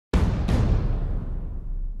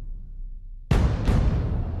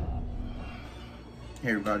Hey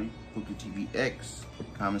everybody, Bookie TVX,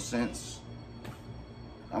 Common Sense.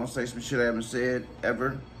 I'm gonna say some shit I haven't said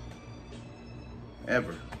ever.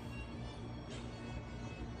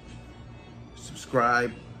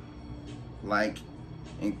 Subscribe, like,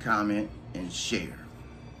 and comment, and share.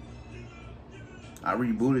 I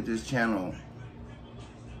rebooted this channel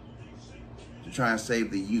to try and save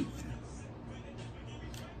the youth.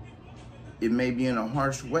 It may be in a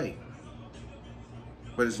harsh way,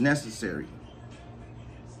 but it's necessary.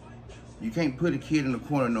 You can't put a kid in the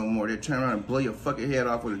corner no more. They'll turn around and blow your fucking head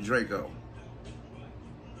off with a Draco.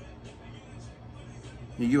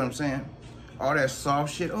 You get what I'm saying? All that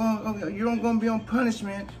soft shit. Oh, you don't gonna be on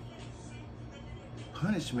punishment.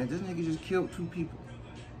 Punishment? This nigga just killed 2 people.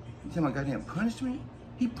 You tell my goddamn punishment?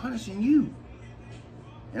 He punishing you.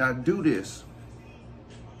 And I do this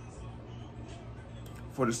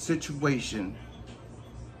for the situation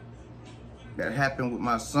that happened with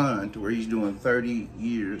my son, to where he's doing 30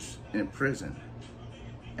 years in prison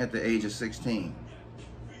at the age of 16.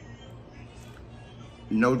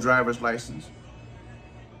 No driver's license.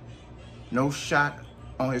 No shot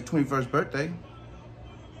on his 21st birthday.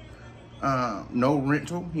 No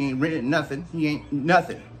rental. He ain't rented nothing. He ain't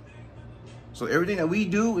nothing. So everything that we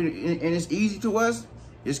do, and it's easy to us,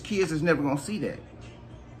 his kids is never gonna see that.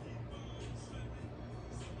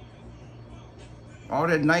 All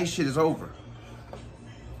that nice shit is over.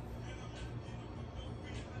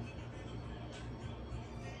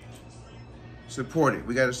 Support it.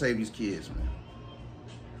 We gotta save these kids, man.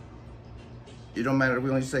 It don't matter if we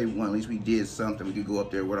only save one. At least we did something. We could go up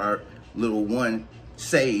there with our little one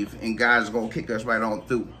save, and God's gonna kick us right on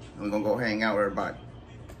through. And we're gonna go hang out with everybody.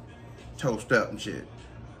 Toast up and shit.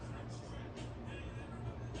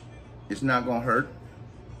 It's not gonna hurt.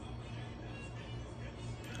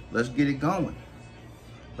 Let's get it going.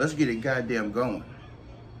 Let's get it goddamn going.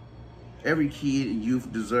 Every kid and youth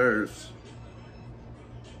deserves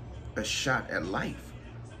a shot at life.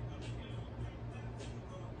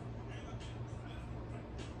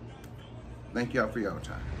 Thank y'all for y'all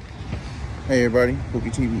time. Hey everybody,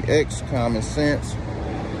 Bookie TVX, Common Sense.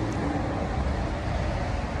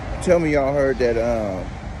 Tell me y'all heard that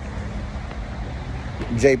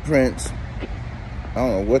Jay Prince, I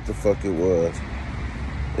don't know what the fuck it was.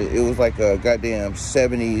 It was like a goddamn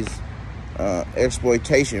 70's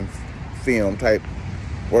exploitation film type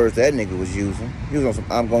words that nigga was using. He was on some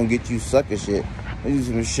 "I'm gonna get you sucker" shit. He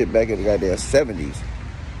using this shit back in the goddamn 70's.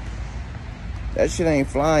 That shit ain't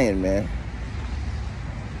flying, man.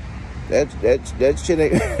 That shit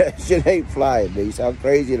ain't that shit ain't flying, man. You sound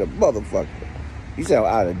crazy as a motherfucker. You sound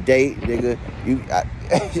out of date, nigga. You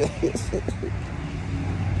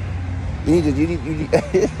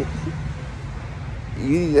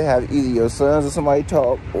need to have either your sons or somebody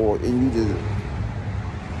talk, or and you just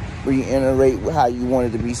reiterate how you want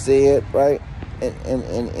it to be said, right?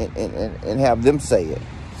 And have them say it.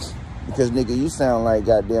 Because nigga, you sound like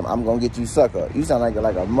goddamn "I'm gonna get you sucker." You sound like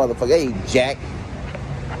a motherfucker. Hey, Jack.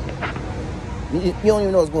 You don't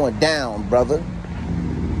even know what's going down, brother.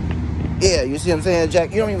 Yeah, you see what I'm saying,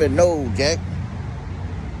 Jack? You don't even know, Jack.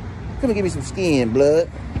 Come and give me some skin, blood.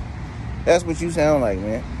 That's what you sound like,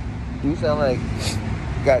 man. You sound like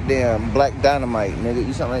goddamn Black Dynamite, nigga.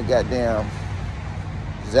 You sound like goddamn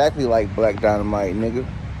exactly like Black Dynamite, nigga.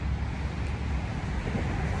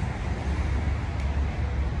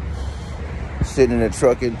 Sitting in the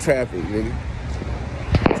truck in traffic, nigga.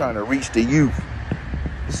 Trying to reach the youth.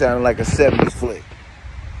 It sounded like a 70's flick.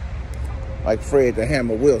 Like Fred the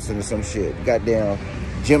Hammer Wilson or some shit. Goddamn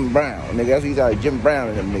Jim Brown, nigga. That's what you sound like, Jim Brown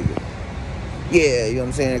and them niggas. Yeah, you know what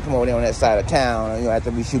I'm saying? Come on down on that side of town. You know,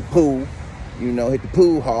 after we shoot pool, you know, hit the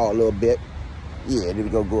pool hall a little bit. Yeah, then we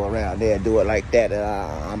go around there and do it like that.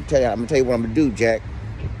 I'm gonna tell you what I'm gonna do, Jack.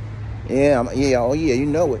 Yeah, oh yeah, you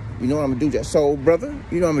know it. You know what I'm gonna do, Jack. Soul brother,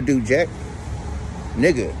 you know what I'm gonna do, Jack.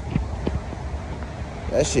 Nigga.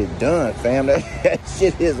 That shit done, fam. That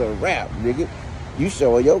shit is a wrap, nigga. You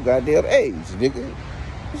showing your goddamn age, nigga.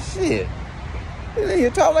 Shit. You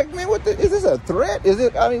talk like, man, what the, is this a threat? Is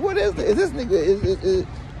it, I mean, what is this nigga, is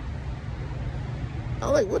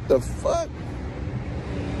I'm like, what the fuck?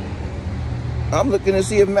 I'm looking to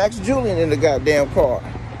see if Max Julian in the goddamn car.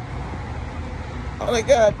 I'm like,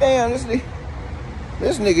 goddamn, this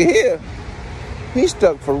nigga here, he's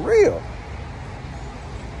stuck for real.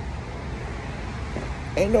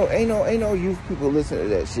 Ain't no youth people listen to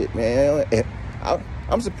that shit, man.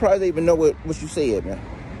 I'm surprised they even know what you said, man.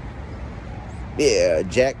 Yeah,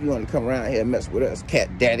 Jack, you want to come around here and mess with us,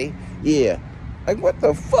 cat daddy? Yeah. Like, what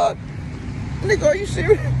the fuck? Nigga, are you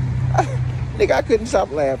serious? Nigga, I couldn't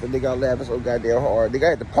stop laughing. Nigga, I was laughing so goddamn hard. Nigga, I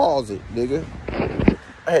had to pause it, nigga.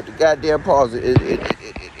 I had to goddamn pause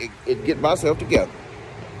it get myself together.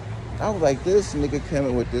 I was like, this nigga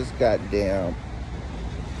coming with this goddamn,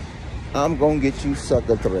 I'm gonna get you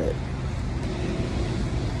sucker threat.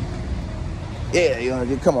 Yeah, you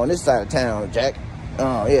know, come on this side of town, Jack.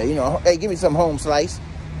 Oh, yeah, you know, hey, give me some home slice.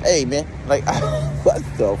 Hey, man, like, what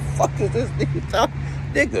the fuck is this nigga talking?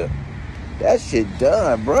 Nigga, that shit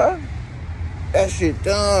done, bruh. That shit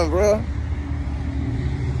done, bruh.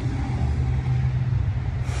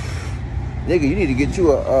 Nigga, you need to get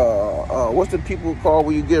you a, what's the people called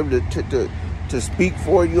when you get them to speak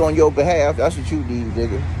for you on your behalf? That's what you need,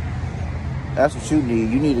 nigga. That's what you need.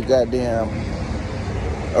 You need a goddamn,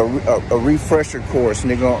 a refresher course,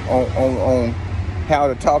 nigga, on how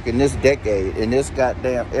to talk in this decade, in this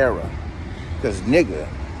goddamn era. Cause nigga,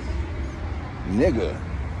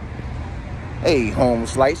 hey, home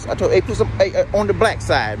slice. I told, hey, put some, hey, on the black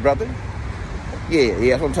side, brother. Yeah,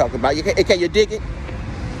 that's what I'm talking about. Can you dig it?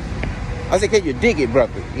 I said, can you dig it,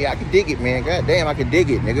 brother? Yeah, I can dig it, man. God damn, I can dig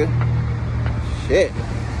it, nigga. Shit.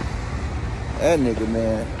 That nigga,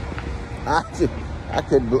 man. I could,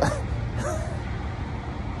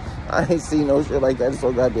 I ain't seen no shit like that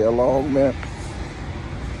so goddamn long, man.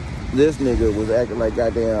 This nigga was acting like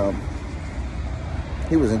goddamn,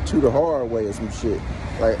 he was into the hard way or some shit.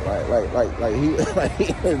 Like he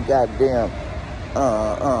was goddamn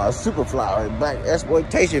super flower, black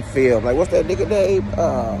exploitation film. Like, what's that nigga name?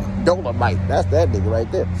 Dolomite. That's that nigga right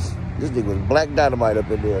there. This nigga was black dynamite up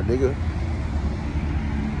in there, nigga.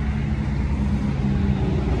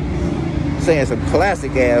 Saying some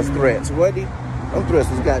classic ass threats, wasn't he? Them threats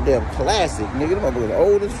was goddamn classic, nigga. Them motherfuckers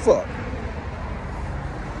old as fuck.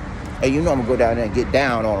 Hey, you know I'm gonna go down there and get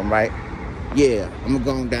down on them, right? Yeah, I'm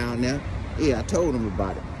gonna go down there. Yeah, I told him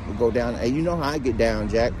about it. We'll go down. Hey, you know how I get down,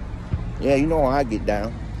 Jack. Yeah, you know how I get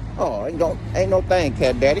down. Oh, ain't no thing,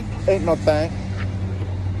 cat daddy. Ain't no thing.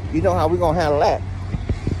 You know how we gonna handle that?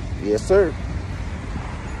 Yes, sir.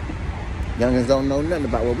 Youngins don't know nothing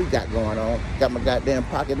about what we got going on. Got my goddamn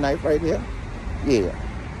pocket knife right here. Yeah.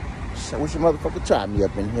 So wish your motherfucker try me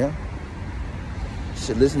up in here.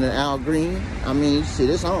 Shit, listen to Al Green. I mean, shit,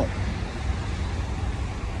 it's on.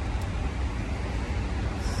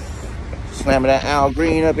 Slamming that Al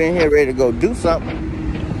Green up in here, ready to go do something.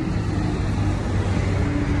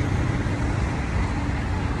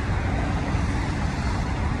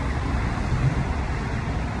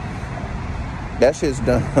 That shit's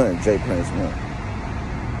done, J Prince, man.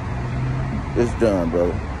 It's done,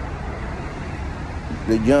 brother.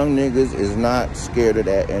 The young niggas is not scared of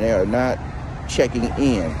that, and they are not checking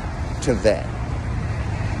in to that.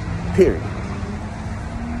 Period.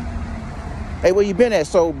 Hey, where you been at,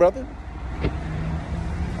 soul brother?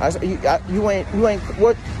 I said, you ain't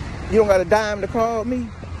what? You don't got a dime to call me?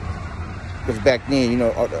 Because back then, you know,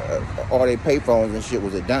 all they payphones and shit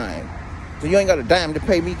was a dime. So you ain't got a dime to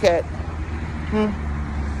pay me, cat? You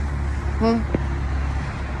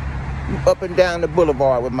up and down the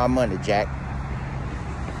boulevard with my money, Jack.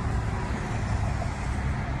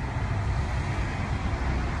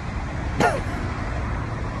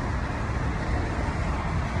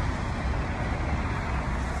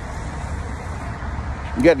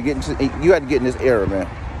 You got to get in this era, man.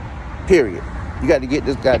 Period. You got to get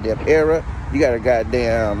this goddamn era. You got to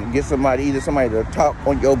goddamn get somebody, either somebody to talk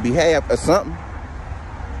on your behalf or something.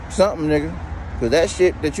 Something, nigga. Because that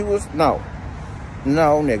shit that you was, no.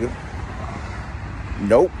 No, nigga.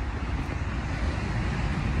 Nope.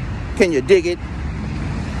 Can you dig it?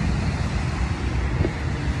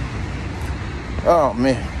 Oh,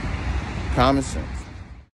 man. Common sense.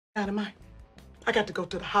 Dynamite, I got to go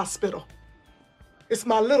to the hospital. It's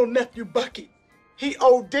my little nephew, Bucky. He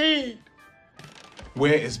OD'd.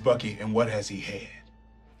 Where is Bucky and what has he had?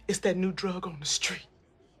 It's that new drug on the street.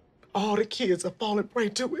 All the kids are falling prey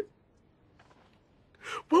to it.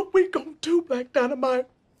 What we gonna do, Black Dynamite?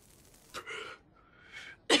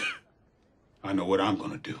 I know what I'm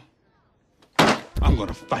gonna do. I'm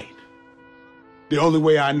gonna fight. The only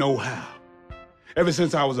way I know how. Ever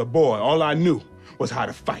since I was a boy, all I knew was how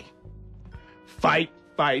to fight. Fight,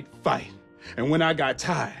 fight, fight. And when I got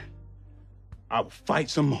tired, I would fight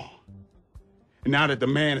some more. And now that the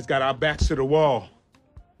man has got our backs to the wall,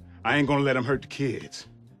 I ain't gonna let him hurt the kids.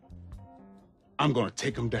 I'm gonna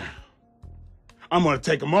take them down. I'm gonna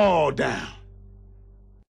take them all down.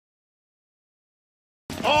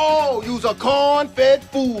 Oh, you's a corn-fed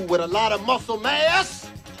fool with a lot of muscle mass.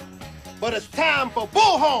 But it's time for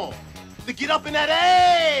Bullhorn to get up in that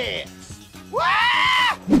ass.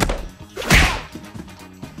 Wah!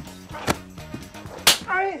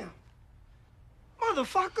 Damn.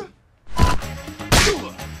 Motherfucker.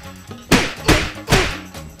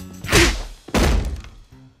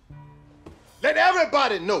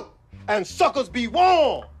 everybody know, and suckers be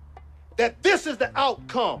warned, that this is the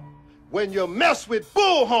outcome when you mess with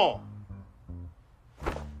Bullhorn.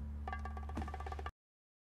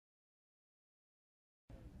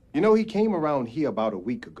 You know, he came around here about a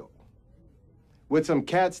week ago with some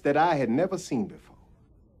cats that I had never seen before.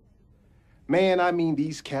 Man, I mean,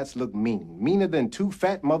 these cats look mean. Meaner than two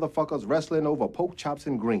fat motherfuckers wrestling over pork chops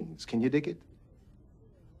and greens. Can you dig it?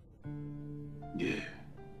 Yeah,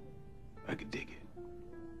 I could dig it.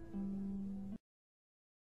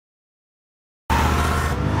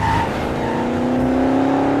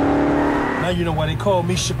 Now you know why they call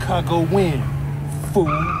me Chicago Wind, fool.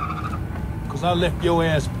 Cause I left your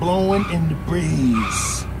ass blowing in the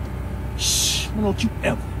breeze. Shh, don't you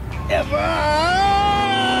ever